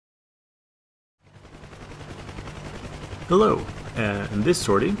Hello, in this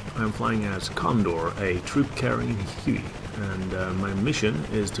sortie I'm flying as Condor, a troop-carrying Huey, and my mission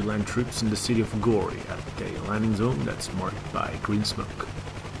is to land troops in the city of Gory at a landing zone that's marked by green smoke.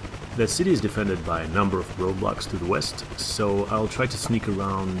 The city is defended by a number of roadblocks to the west, so I'll try to sneak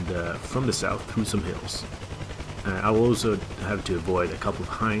around from the south through some hills. I will also have to avoid a couple of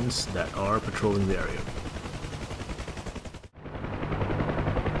Hinds that are patrolling the area.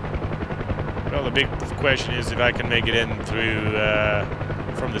 Well, the big question is if I can make it in through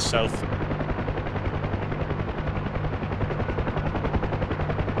from the south.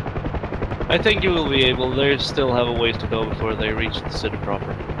 I think you will be able. They still have a ways to go before they reach the city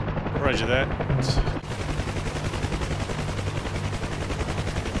proper. Roger that.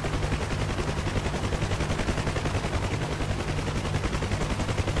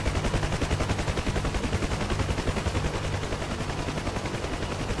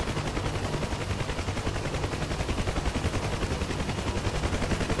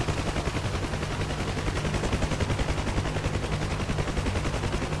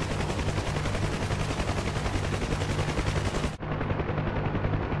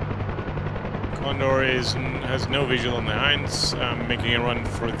 Condor has no visual on the Hinds. I'm making a run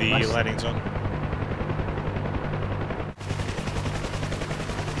for the landing zone.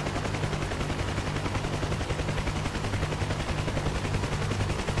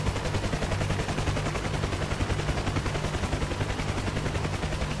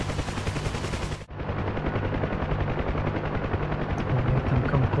 Let them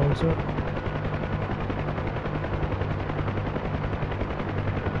come closer.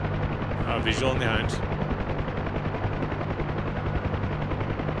 Visual on the Hinds.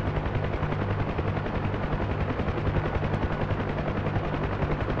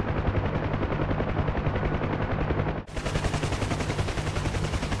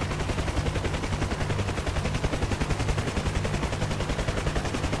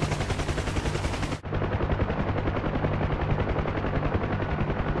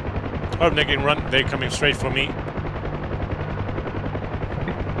 Oh, I'm making a run. They're coming straight for me.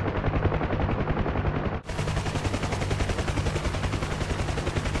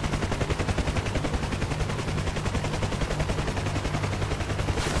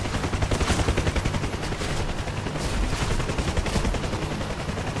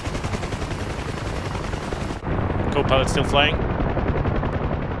 Co-pilot still flying.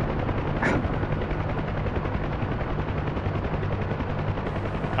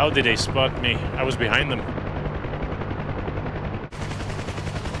 How did they spot me? I was behind them.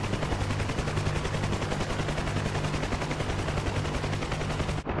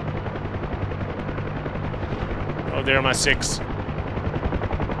 Oh, there are my 6.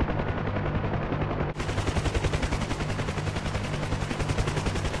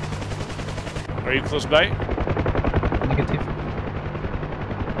 Are you close by? Negative.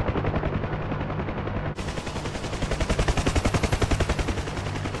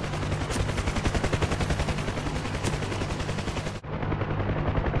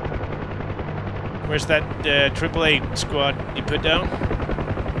 Where's that AAA squad you put down?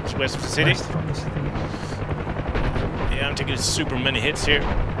 It's west of the city. West from the city. Yeah, I'm taking super many hits here.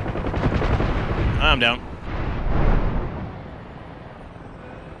 I'm down.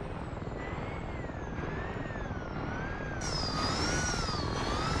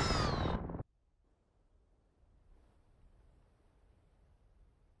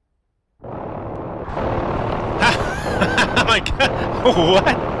 Oh my god!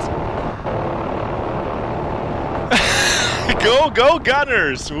 What? Go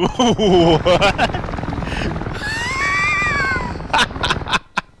Gunners! What?